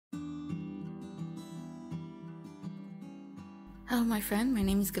Hello my friend, my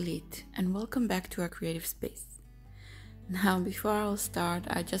name is Galit and welcome back to our creative space. Now before I'll start,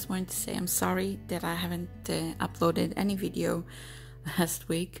 I just wanted to say I'm sorry that I haven't uploaded any video last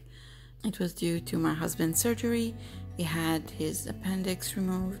week. It was due to my husband's surgery. He had his appendix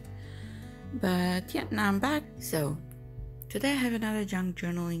removed. But yeah, now I'm back. So today I have another junk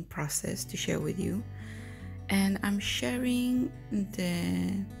journaling process to share with you. And I'm sharing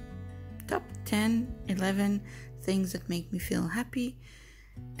the top 10, 11 things that make me feel happy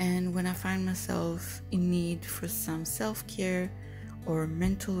and when I find myself in need for some self-care or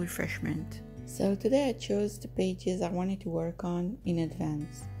mental refreshment. So today I chose the pages I wanted to work on in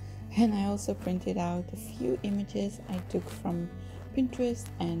advance, and I also printed out a few images I took from Pinterest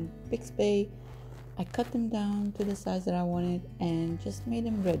and Pixabay. I cut them down to the size that I wanted and just made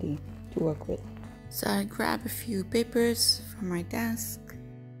them ready to work with. So I grabbed a few papers from my desk.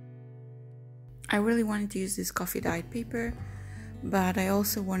 I really wanted to use this coffee dyed paper, but I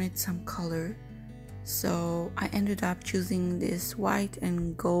also wanted some color, so I ended up choosing this white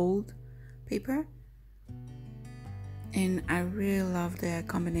and gold paper, and I really love the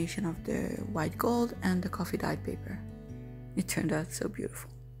combination of the white gold and the coffee dyed paper. It turned out so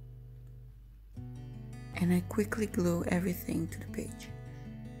beautiful, and I quickly glue everything to the page.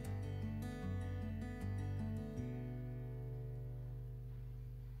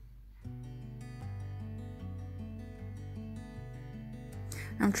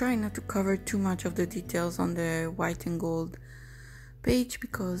 I'm trying not to cover too much of the details on the white and gold page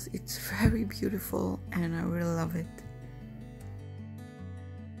because it's very beautiful and I really love it.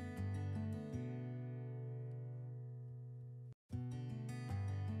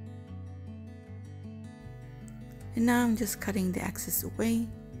 And now I'm just cutting the excess away.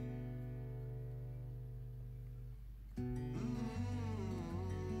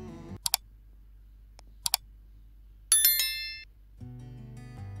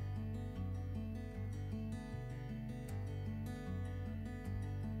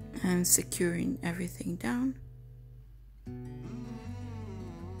 And securing everything down.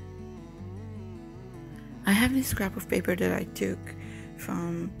 I have this scrap of paper that I took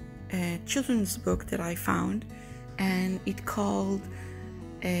from a children's book that I found, and it called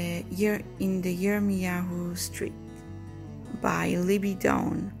Year in the Yirmiyahu Street by Libby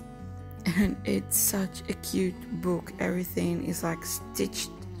Dawn, and it's such a cute book. Everything is like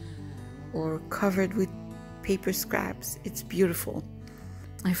stitched or covered with paper scraps. It's beautiful.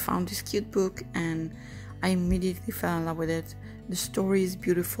 I found this cute book and I immediately fell in love with it. The story is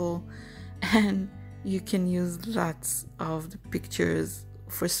beautiful and you can use lots of the pictures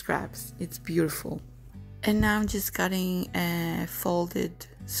for scraps. It's beautiful. And now I'm just cutting a folded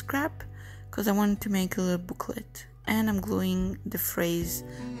scrap because I wanted to make a little booklet, and I'm gluing the phrase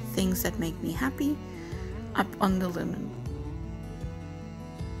 "things that make me happy" up on the linen.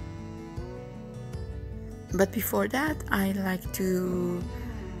 But before that, I like to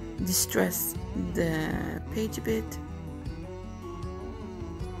distress the page a bit,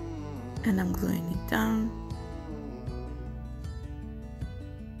 and I'm gluing it down.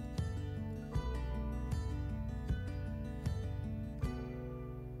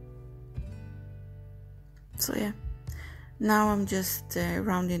 So yeah, now I'm just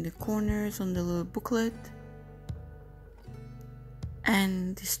rounding the corners on the little booklet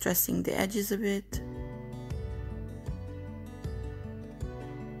and distressing the edges a bit.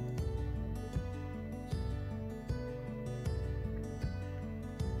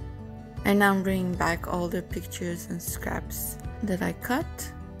 And now I'm bringing back all the pictures and scraps that I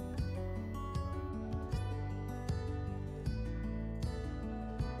cut.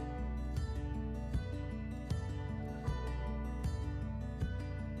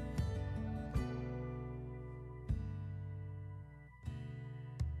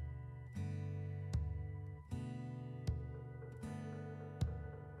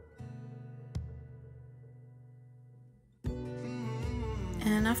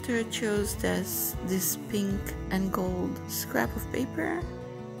 And after I chose this pink and gold scrap of paper,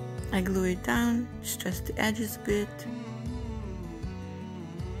 I glue it down, stress the edges a bit.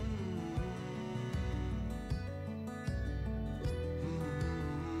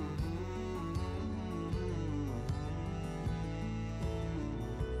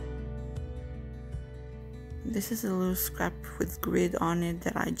 This is a little scrap with grid on it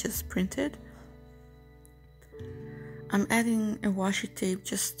that I just printed. I'm adding a washi tape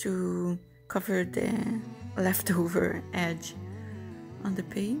just to cover the leftover edge on the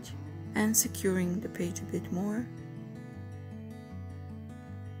page and securing the page a bit more.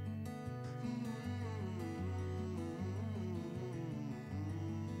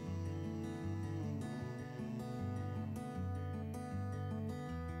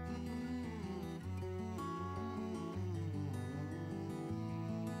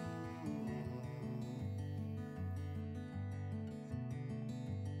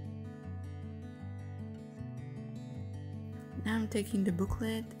 Now I'm taking the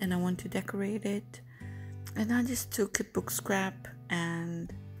booklet and I want to decorate it. And I just took a book scrap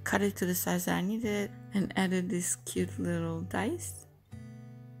and cut it to the size that I needed and added this cute little dice.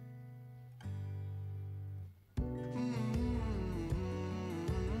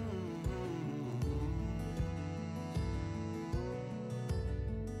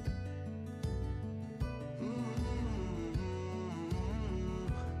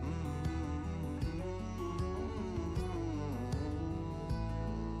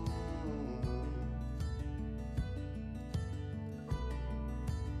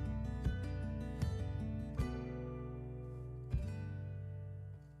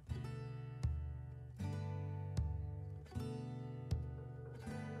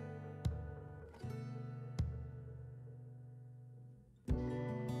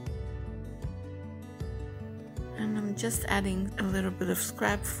 And I'm just adding a little bit of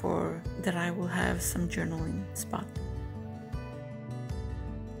scrap for that I will have some journaling spot.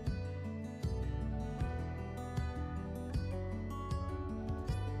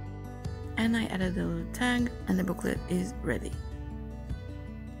 And I added a little tag and the booklet is ready.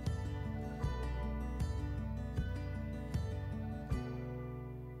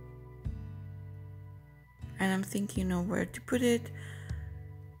 And I'm thinking of where to put it.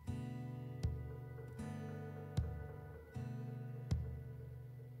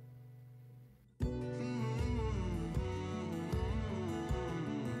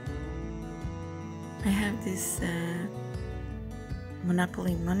 I have this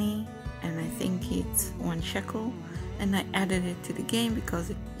Monopoly money and I think it's 1 shekel, and I added it to the game because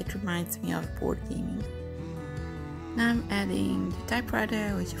it reminds me of board gaming. Now I'm adding the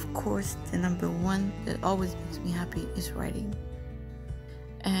typewriter, which of course the number one that always makes me happy is writing.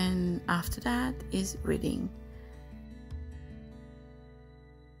 And after that is reading.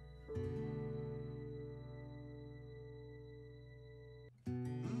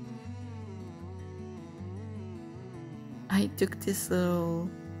 I took this little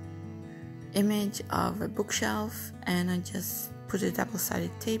image of a bookshelf and I just put a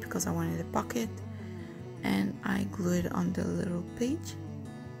double-sided tape because I wanted a pocket, and I glued it on the little page.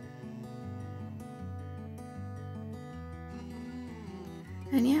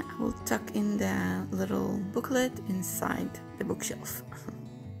 And yeah, I will tuck in the little booklet inside the bookshelf.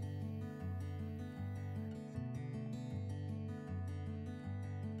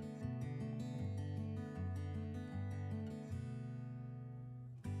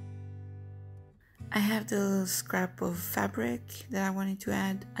 I have the little scrap of fabric that I wanted to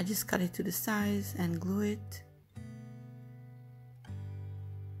add. I just cut it to the size and glue it.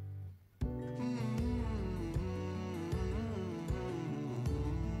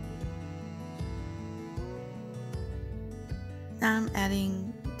 Now I'm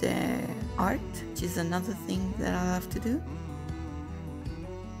adding the art, which is another thing that I love to do.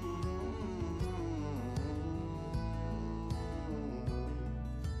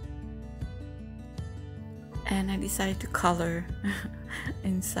 And I decided to color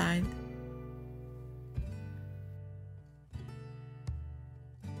inside.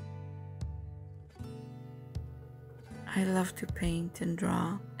 I love to paint and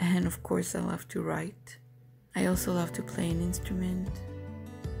draw, and of course I love to write. I also love to play an instrument,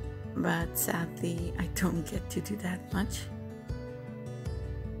 but sadly I don't get to do that much.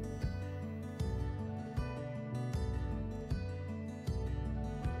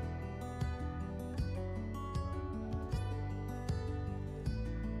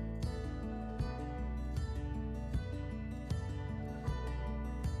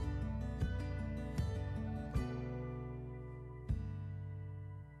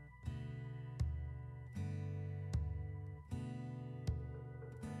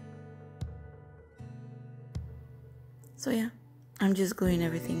 So yeah, I'm just gluing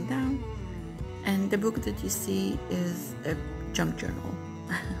everything down, and the book that you see is a junk journal.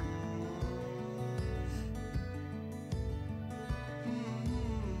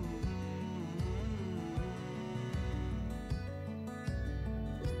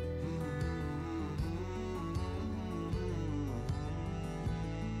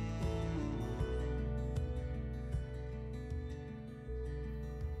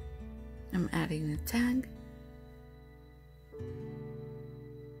 I'm adding a tag.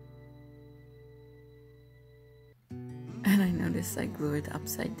 And I noticed I glue it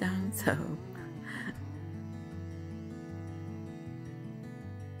upside down, so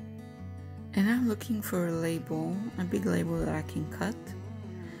and I'm looking for a label, a big label that I can cut.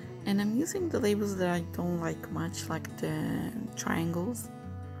 And I'm using the labels that I don't like much, like the triangles.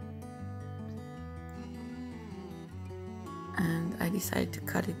 And I decided to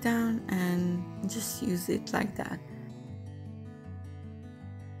cut it down and just use it like that.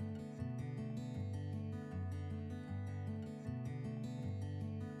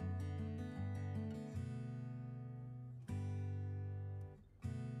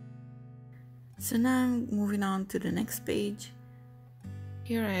 So now I'm moving on to the next page.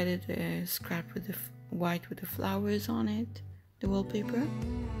 Here I added a scrap with the white with the flowers on it, the wallpaper,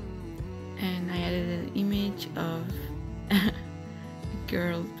 and I added an image of a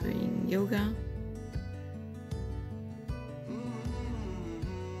girl doing yoga,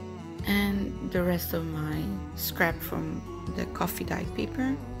 and the rest of my scrap from the coffee dyed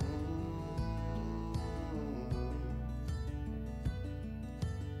paper.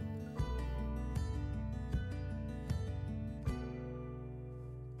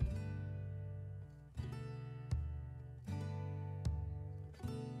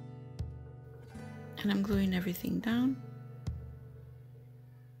 And I'm gluing everything down.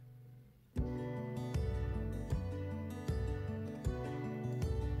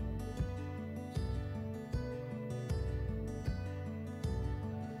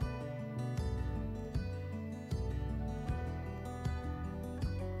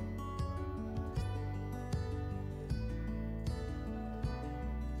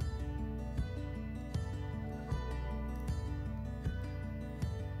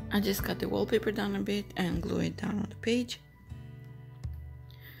 I just cut the wallpaper down a bit and glue it down on the page.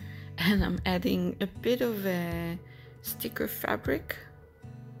 And I'm adding a bit of a sticker fabric.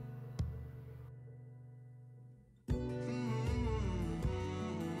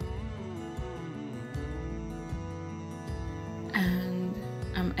 And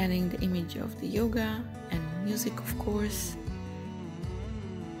I'm adding the image of the yoga and music, of course.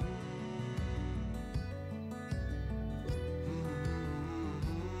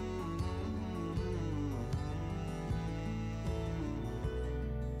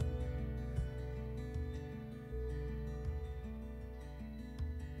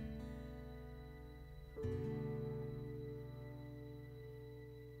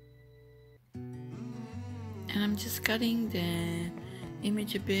 And I'm just cutting the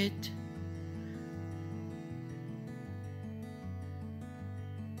image a bit.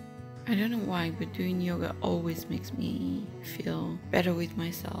 I don't know why, but doing yoga always makes me feel better with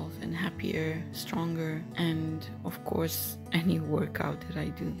myself and happier, stronger, and of course any workout that I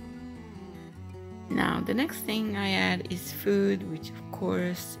do. Now the next thing I add is food, which of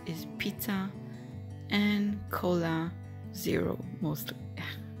course is pizza and cola zero mostly.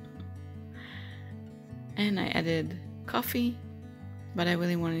 And I added coffee, but I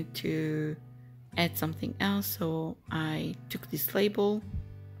really wanted to add something else, so I took this label,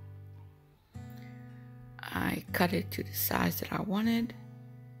 I cut it to the size that I wanted,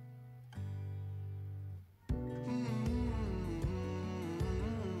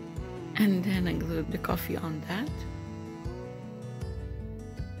 and then I glued the coffee on that.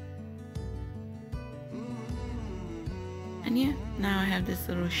 And yeah, now I have this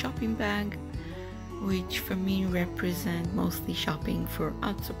little shopping bag, which for me represent mostly shopping for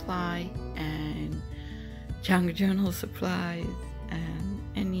art supply and junk journal supplies and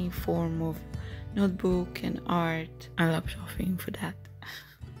any form of notebook and art. I love shopping for that.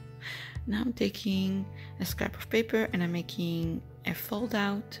 Now I'm taking a scrap of paper and I'm making a fold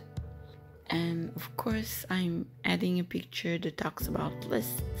out, and of course I'm adding a picture that talks about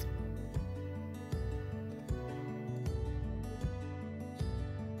lists.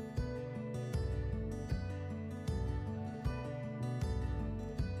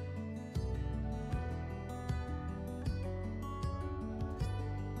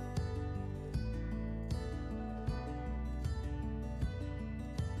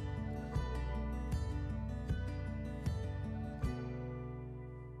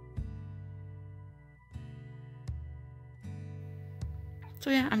 So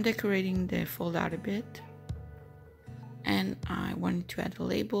yeah, I'm decorating the fold out a bit, and I wanted to add a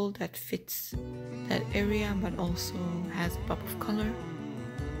label that fits that area but also has a pop of color.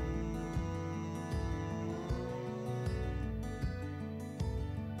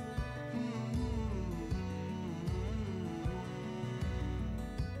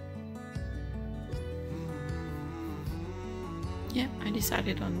 Yeah, I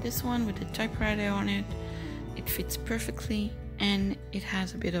decided on this one with the typewriter on it. It fits perfectly and it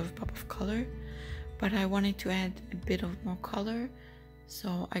has a bit of pop of color, but I wanted to add a bit of more color,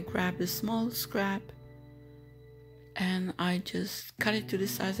 so I grabbed a small scrap and I just cut it to the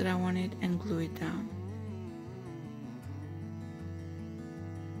size that I wanted and glue it down.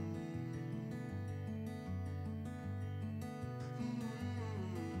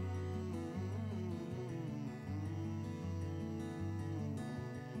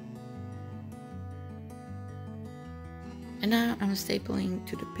 And now I'm stapling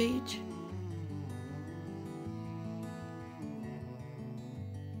to the page.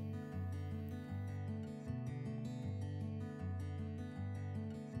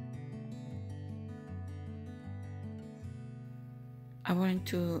 I wanted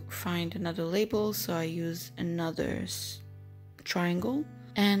to find another label, so I used another triangle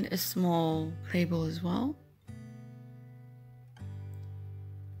and a small label as well.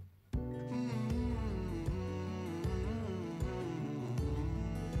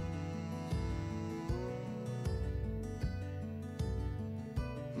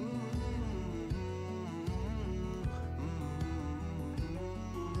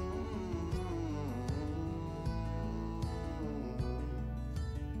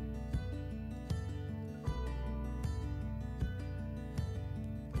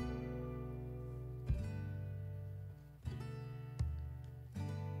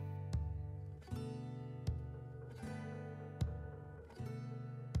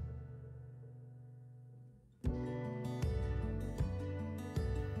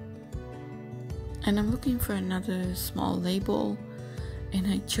 And I'm looking for another small label, and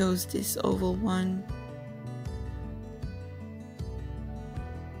I chose this oval one.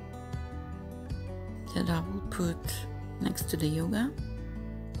 That I will put next to the yoga.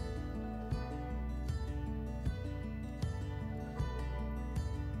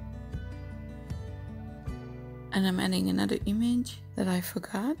 And I'm adding another image that I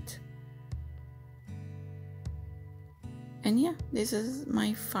forgot. And yeah, this is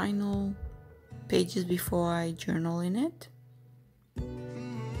my final pages before I journal in it.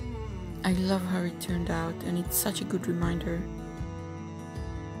 I love how it turned out, and it's such a good reminder.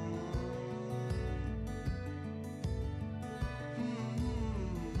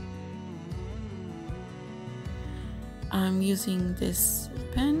 I'm using this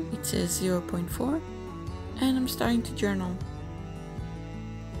pen, it says 0.4, and I'm starting to journal.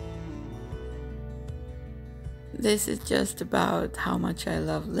 This is just about how much I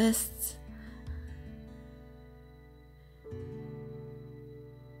love lists.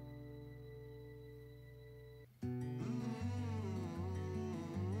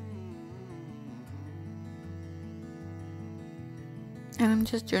 And I'm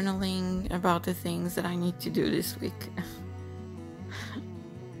just journaling about the things that I need to do this week.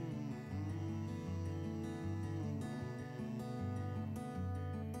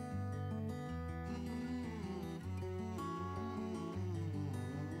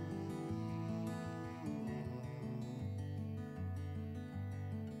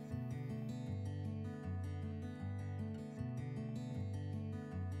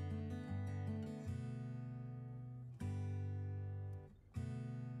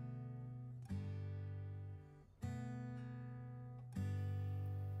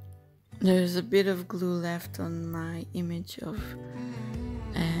 There's a bit of glue left on my image of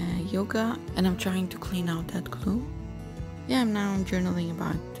yoga, and I'm trying to clean out that glue. Yeah, now I'm journaling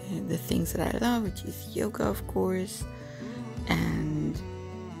about the things that I love, which is yoga, of course, and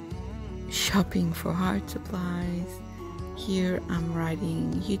shopping for art supplies. Here I'm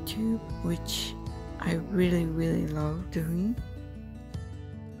writing YouTube, which I really, really love doing.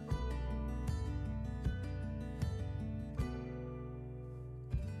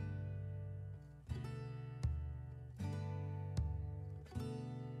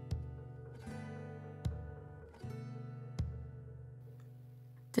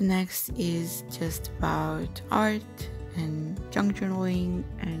 The next is just about art and junk journaling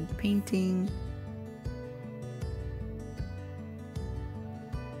and painting.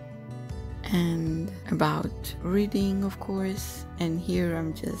 And about reading, of course. And here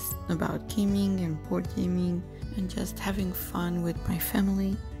I'm just about gaming and board gaming and just having fun with my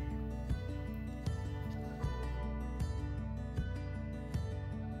family.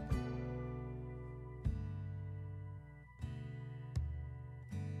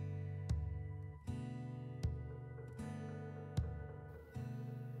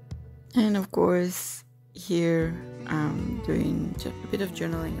 And of course, here I'm doing a bit of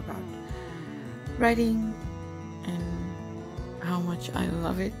journaling about writing and how much I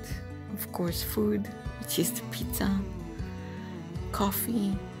love it. Of course, food, which is the pizza,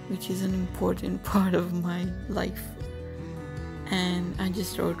 coffee, which is an important part of my life. And I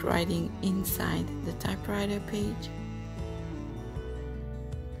just wrote writing inside the typewriter page.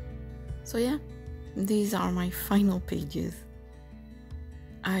 So yeah, these are my final pages.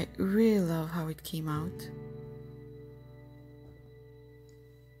 I really love how it came out.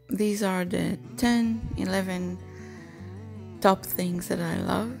 These are the 10, 11 top things that I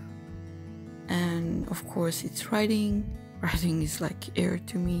love. And of course it's writing. Writing is like air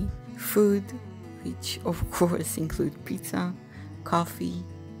to me. Food, which of course include pizza, coffee,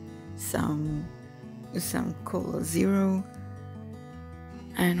 some Cola Zero.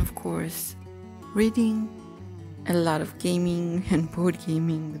 And of course reading, a lot of gaming and board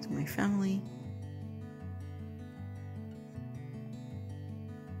gaming with my family.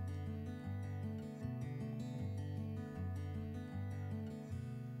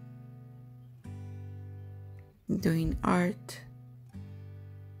 Doing art,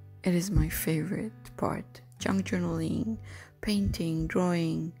 it is my favorite part. Junk journaling, painting,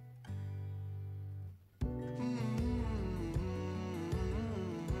 drawing.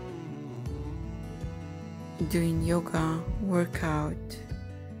 Doing yoga, workout,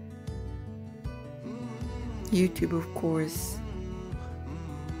 YouTube of course,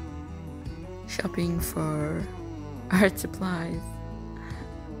 shopping for art supplies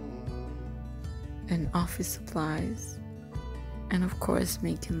and office supplies, and of course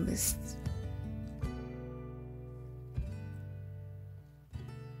making lists.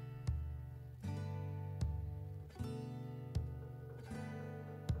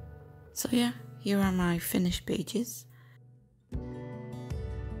 So yeah, here are my finished pages.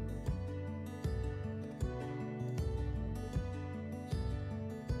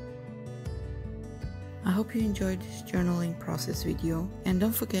 I hope you enjoyed this journaling process video, and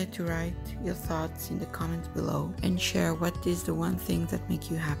don't forget to write your thoughts in the comments below and share what is the one thing that makes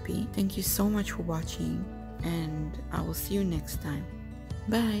you happy. Thank you so much for watching, and I will see you next time.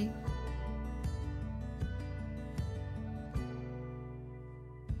 Bye!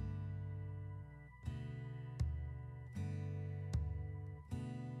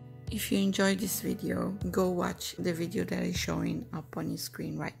 If you enjoyed this video, go watch the video that is showing up on your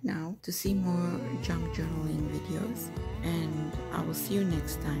screen right now to see more junk journaling videos, and I will see you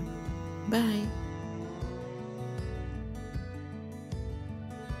next time. Bye!